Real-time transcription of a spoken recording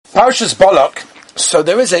Parshas Balak. So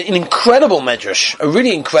there is an incredible medrash, a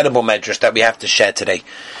really incredible medrash that we have to share today.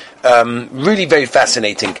 Really very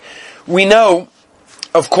fascinating. We know,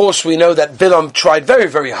 of course, that Bilam tried very,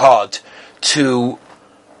 very hard to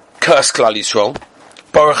curse Klal Yisrael.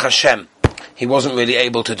 Baruch Hashem, he wasn't really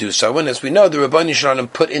able to do so. And as we know, the Rabbeinu Shalom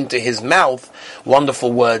put into his mouth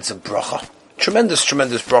wonderful words of bracha. Tremendous,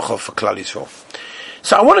 tremendous bracha for Klal Yisrael.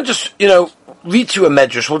 So I want to just, read you a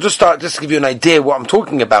medrash. We'll just start, just to give you an idea what I'm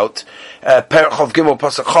talking about. Perek Chav Gimel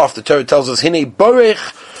Pasuk Chav, the Torah tells us, Hinei borech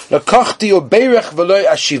lakachti o berech v'loi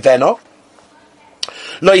ashivena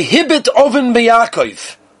loi hibit oven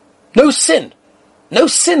beYaakov. No sin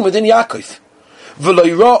within Yaakov.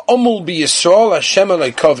 V'loi ra omul b'Yisrael Hashem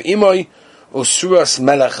Elokav imoi usuras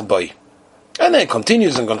melech boy. And then it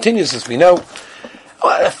continues as we know.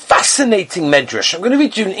 A fascinating medrash. I'm going to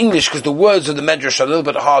read you in English because the words of the medrash are a little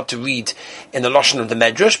bit hard to read in the lashon of the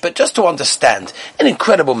medrash, but just to understand, an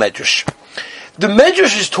incredible medrash. The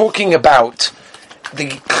medrash is talking about the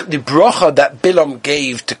bracha that Bilam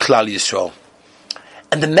gave to Klal Yisrael.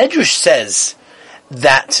 And the medrash says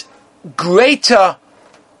that greater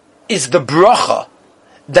is the bracha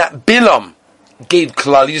that Bilam gave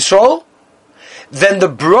Klal Yisrael than the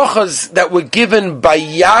brachas that were given by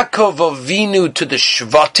Yaakov Avinu to the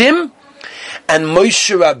Shvatim and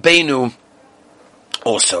Moshe Rabbeinu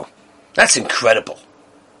also. That's incredible.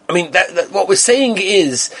 I mean, what we're saying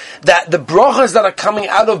is that the brachas that are coming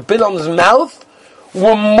out of Bilam's mouth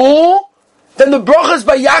were more than the brachas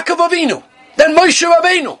by Yaakov Avinu, than Moshe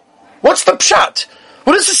Rabbeinu. What's the pshat?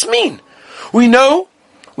 What does this mean? We know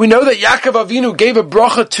that Yaakov Avinu gave a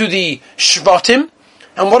bracha to the Shvatim,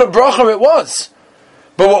 and what a bracha it was.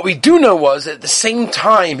 But what we do know was, at the same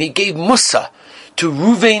time, he gave Musa to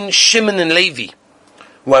Ruvain, Shimon, and Levi.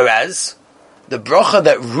 Whereas, the bracha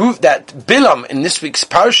that Bilam, in this week's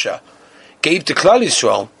Parsha, gave to Klal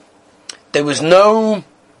Yisrael, there was no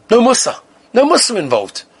Musa. No Musa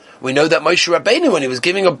involved. We know that Moshe Rabbeinu, when he was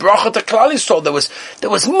giving a bracha to Klal Yisrael, there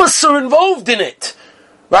was Musa involved in it.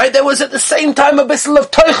 Right? There was at the same time a bissel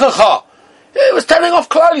of Toichacha. It was telling off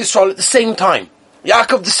Klal Yisrael at the same time.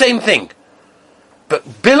 Yaakov, the same thing. But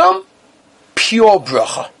Bilam, pure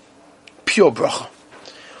bracha. Pure bracha.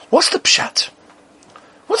 What's the pshat?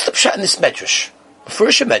 What's the pshat in this medrash?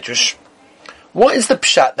 First medrash. What is the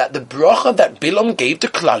pshat that the bracha that Bilam gave to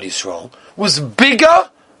Klal Yisrael was bigger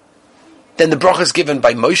than the brachas given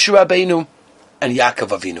by Moshe Rabbeinu and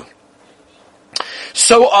Yaakov Avinu?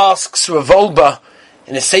 So asks Rav Wolbe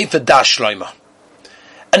in a Sefer Das Shloima.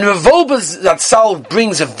 And Rav Wolbe Zatzal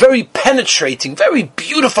brings a very penetrating, very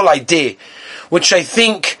beautiful idea, which I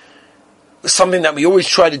think something that we always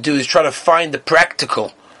try to do is try to find the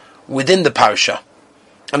practical within the parsha.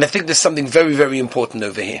 And I think there's something very, very important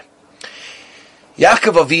over here.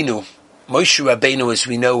 Yaakov Avinu, Moshe Rabbeinu, as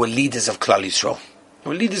we know, were leaders of Klal Yisrael.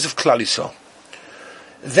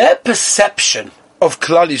 Their perception of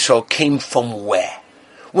Klal Yisrael came from where?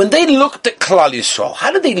 When they looked at Klal Yisrael,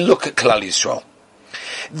 how did they look at Klal Yisrael?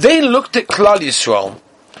 They looked at Klal Yisrael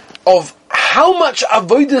of how much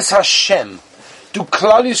avodas Hashem do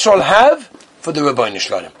Klal Yisrael have for the Rabbeinu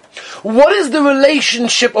Shalom? What is the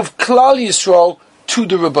relationship of Klal Yisrael to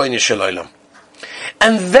the Rabbeinu Shalom?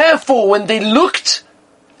 And therefore, when they looked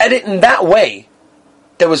at it in that way,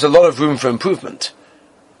 there was a lot of room for improvement.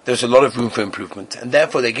 And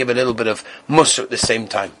therefore they give a little bit of mussar at the same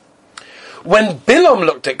time. When Bilam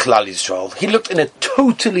looked at Klal Yisrael, he looked in a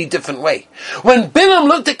totally different way. When Bilam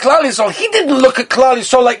looked at Klal Yisrael, he didn't look at Klal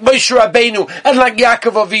Yisrael like Moshe Rabbeinu and like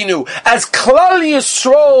Yaakov Avinu, as Klal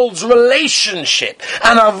Yisrael's relationship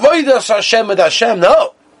and avodas Hashem with Hashem.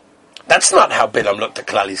 No, that's not how Bilam looked at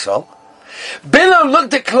Klal Yisrael. Bilam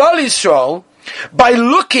looked at Klal Yisrael by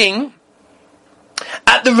looking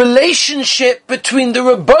at the relationship between the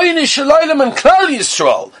Rabbeinu Shalom and Klal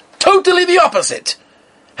Yisrael. Totally the opposite.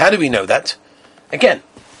 How do we know that? Again,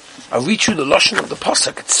 I'll read you the lashon of the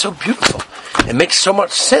pasuk. It's so beautiful. It makes so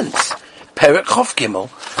much sense. Perek Chav Gimel,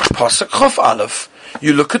 Pasuk Chav Aleph.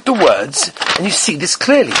 You look at the words and you see this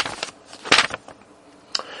clearly.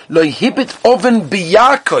 Lo hibit oven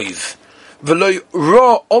b'Yaakov, v'lo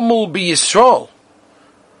ra omul b'Yisrael.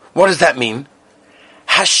 What does that mean?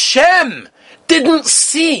 Hashem didn't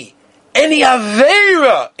see any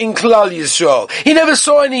aveira in Klal Yisrael. He never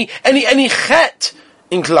saw any chet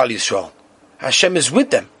in Klal Yisrael. Hashem is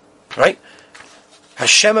with them, right?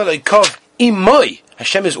 Hashem Elokav imoi.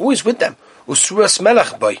 Hashem is always with them. Usuras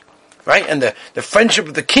melech boy, right? And the friendship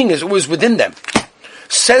of the king is always within them.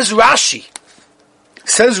 Says Rashi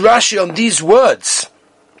on these words.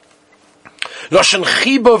 Lashon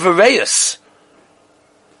chibo v'reyus.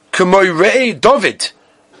 K'moi rei David.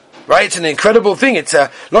 Right? It's an incredible thing. It's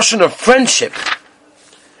a lashon of friendship.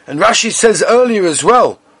 And Rashi says earlier as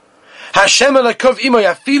well, Hashem elakov imo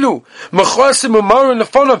yafilu mechosim umarin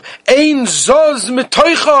lefonav ein zoz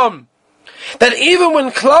mitoicham. That even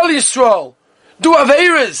when Klal Yisrael do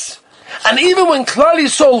aveiras, and even when Klal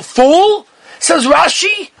Yisrael fall, says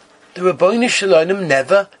Rashi, the Rebbeinu Shalom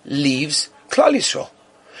never leaves Klal Yisrael.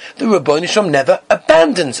 The Rebbeinu Shalom never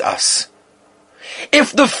abandons us.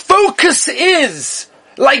 If the focus is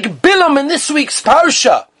like Bilam in this week's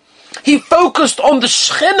Parsha, he focused on the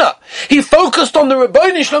Shechina, he focused on the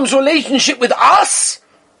Rebbeinu Shalom's relationship with us,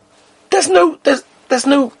 there's no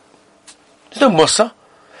mussar,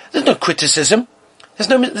 there's no criticism,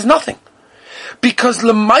 there's nothing. Because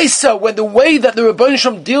Lemaisa, where the way that the Rebbeinu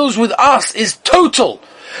Shalom deals with us is total.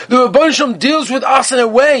 The Rebbeinu Shalom deals with us in a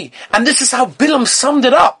way, and this is how Bilam summed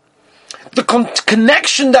it up. The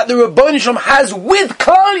connection that the Rebbeinu Shalom has with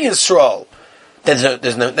Klal Yisrael, there's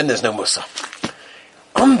no mussar.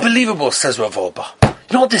 Unbelievable, says Rav Orba.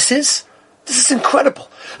 You know what this is? This is incredible.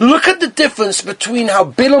 Look at the difference between how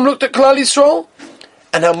Bilam looked at Klal Yisrael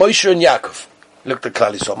and how Moshe and Yaakov looked at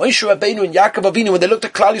Klal Yisrael. Moshe Rabbeinu and Yaakov Avinu, when they looked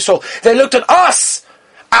at Klal Yisrael, they looked at us,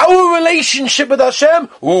 our relationship with Hashem.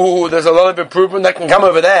 Ooh, there's a lot of improvement that can come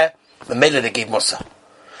over there. The Mele, they gave mussar.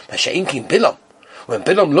 Masha'inkin Bilam. When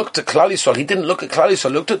Bilam looked at Klal Yisrael, he didn't look at Klal Yisrael,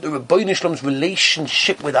 he looked at the Rebbeinu Shalom's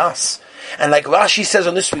relationship with us. And like Rashi says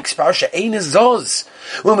on this week's Parsha, Ein Zoz.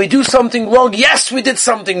 When we do something wrong, yes, we did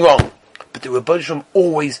something wrong. But the Rebbeinu Shalom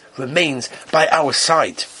always remains by our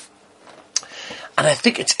side. And I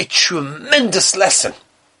think it's a tremendous lesson.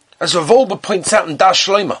 As Rav Olber points out in Dash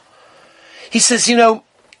Shloima, he says,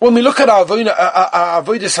 when we look at our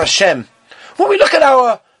avodas Hashem, when we look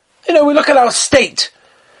at our state,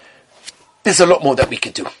 there's a lot more that we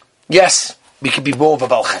could do. Yes, we could be more of a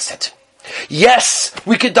Baal Chesed. Yes,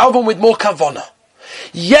 we could daven with more kavanah.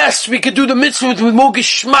 Yes, we could do the mitzvah with more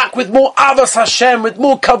gishmak, with more avas Hashem, with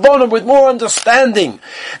more kavanah, with more understanding.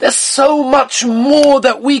 There's so much more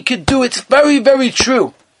that we could do. It's very, very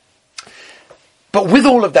true. But with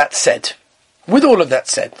all of that said,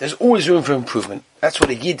 there's always room for improvement. That's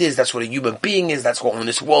what a yid is, that's what a human being is, that's what we're in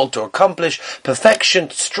this world to accomplish. Perfection,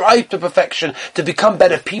 to strive to perfection, to become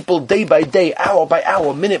better people day by day, hour by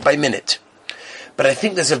hour, minute by minute. But I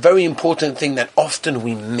think there's a very important thing that often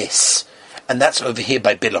we miss, and that's over here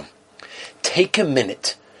by Bilam. Take a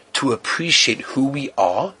minute to appreciate who we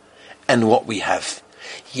are and what we have.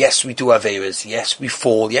 Yes, we do have errors, yes, we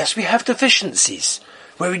fall, yes, we have deficiencies.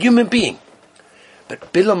 We're a human being.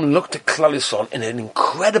 But Bilam looked at Klal Yisrael in an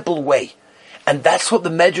incredible way. And that's what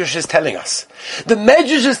the Medrash is telling us. The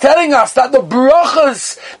Medrash is telling us that the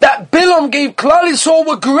brachas that Bilam gave Klal Yisrael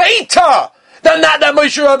were greater than that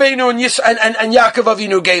Moshe Rabbeinu and Yaakov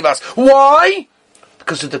Avinu gave us. Why?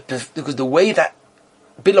 Because the way that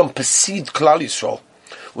Bilam perceived Klal Yisrael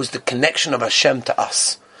was the connection of Hashem to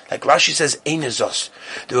us. Like Rashi says, Ein Zos.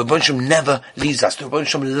 The Rebbeinu Shalom never leaves us. The Rebbeinu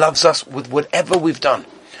Shalom loves us with whatever we've done.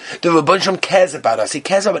 The Rebbeinu Shalom cares about us. He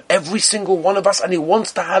cares about every single one of us, and he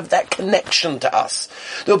wants to have that connection to us.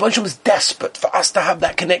 The Rebbeinu Shalom is desperate for us to have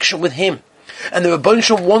that connection with him. And the Rebbeinu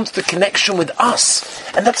Shalom wants the connection with us.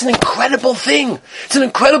 And that's an incredible thing. It's an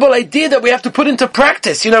incredible idea that we have to put into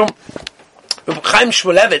practice. Chaim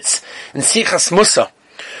Shmulevitz in Sichas Musa,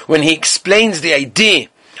 when he explains the idea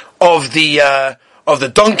of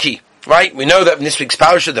the donkey, right? We know that in this week's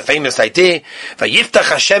Parsha, the famous idea, Vayiftach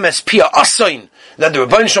Hashem es pia asoin, that the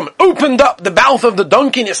Rebbeinu Shalom opened up the mouth of the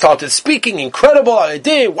donkey and it started speaking. Incredible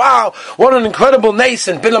idea. Wow, what an incredible nace.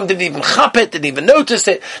 And Bilam didn't even chap it, didn't even notice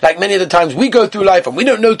it. Like many of the times we go through life and we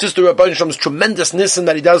don't notice the Rebbeinu Shalom's tremendous nissen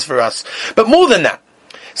that he does for us. But more than that,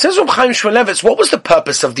 says Reb Chaim Shmulevitz, what was the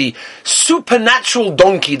purpose of the supernatural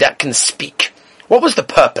donkey that can speak? What was the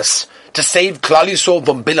purpose? To save Klal Yisrael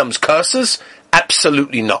from Bilam's curses?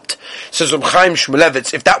 Absolutely not. Says Reb Chaim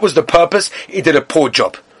Shmulevitz, if that was the purpose, he did a poor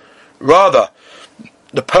job. Rather,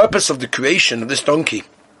 the purpose of the creation of this donkey,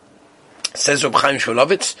 says Reb Chaim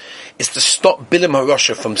Shmulevitz, is to stop Bilam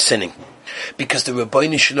HaRasha from sinning. Because the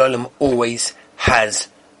Rebbeinu Shalom always has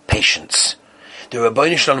patience. The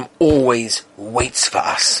Rebbeinu Shalom always waits for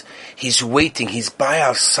us. He's waiting. He's by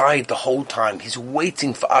our side the whole time. He's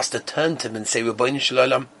waiting for us to turn to him and say, Rebbeinu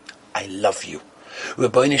Shalom, I love you.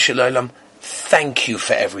 Rebbeinu Shalom, thank you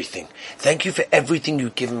for everything. Thank you for everything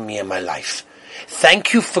you've given me in my life.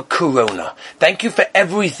 Thank you for Corona. Thank you for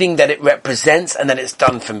everything that it represents and that it's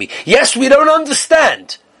done for me. Yes, we don't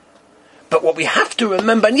understand. But what we have to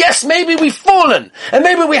remember, and yes, maybe we've fallen, and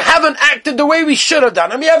maybe we haven't acted the way we should have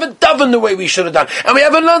done, and we haven't davened the way we should have done, and we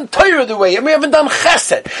haven't learned Torah the way, and we haven't done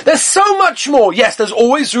Chesed. There's so much more. Yes, there's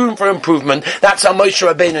always room for improvement. That's how Moshe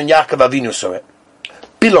Rabbeinu and Yaakov Avinu saw it.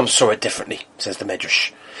 Bilam saw it differently, says the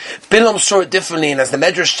Medrash. Bilam saw it differently, and as the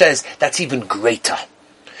Medrash says, that's even greater.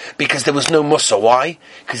 Because there was no Musa. Why?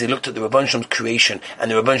 Because he looked at the Rebbeinu Shalom's creation and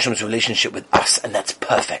the Rebbeinu Shalom's relationship with us, and that's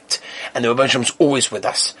perfect. And the Rebbeinu Shalom's always with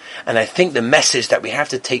us. And I think the message that we have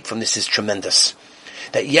to take from this is tremendous.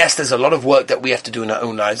 That yes, there's a lot of work that we have to do in our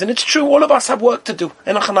own lives, and it's true, all of us have work to do.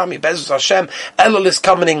 Enochanami, Be'ezus Hashem, Elul is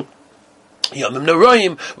coming, Yomim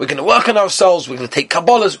Noraim, we're going to work on ourselves, we're going to take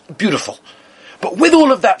Kabbalahs, beautiful. But with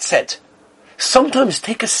all of that said, sometimes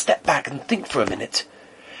take a step back and think for a minute.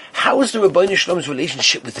 How is the Rebbeinu Shalom's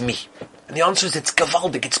relationship with me? And the answer is it's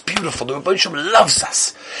gavaldik, it's beautiful. The Rebbeinu Shalom loves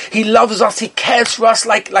us. He loves us, he cares for us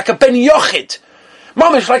like a Ben Yochid.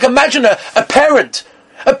 Mamish, like imagine a parent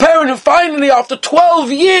who finally after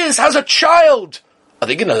 12 years has a child. Are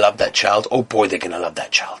they going to love that child? Oh boy, they're going to love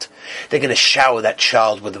that child. They're going to shower that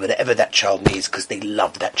child with whatever that child needs because they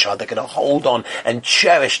love that child. They're going to hold on and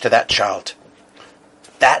cherish to that child.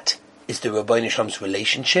 That is the Rebbeinu Shalom's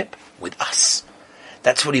relationship with us.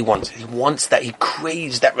 That's what he wants. He wants that, he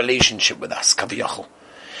craves that relationship with us, Kaviyachol.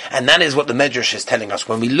 And that is what the Medrash is telling us.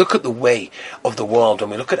 When we look at the way of the world, when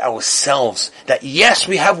we look at ourselves, that yes,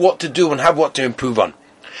 we have what to do and have what to improve on.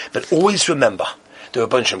 But always remember, the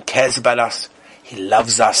Rebbeinu Shalom cares about us, he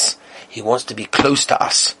loves us, he wants to be close to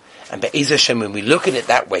us. And Be'ez Hashem, when we look at it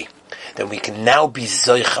that way, then we can now be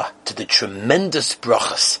zoicha to the tremendous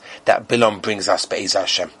brachas that Bilam brings us, Be'ez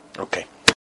Hashem. Okay.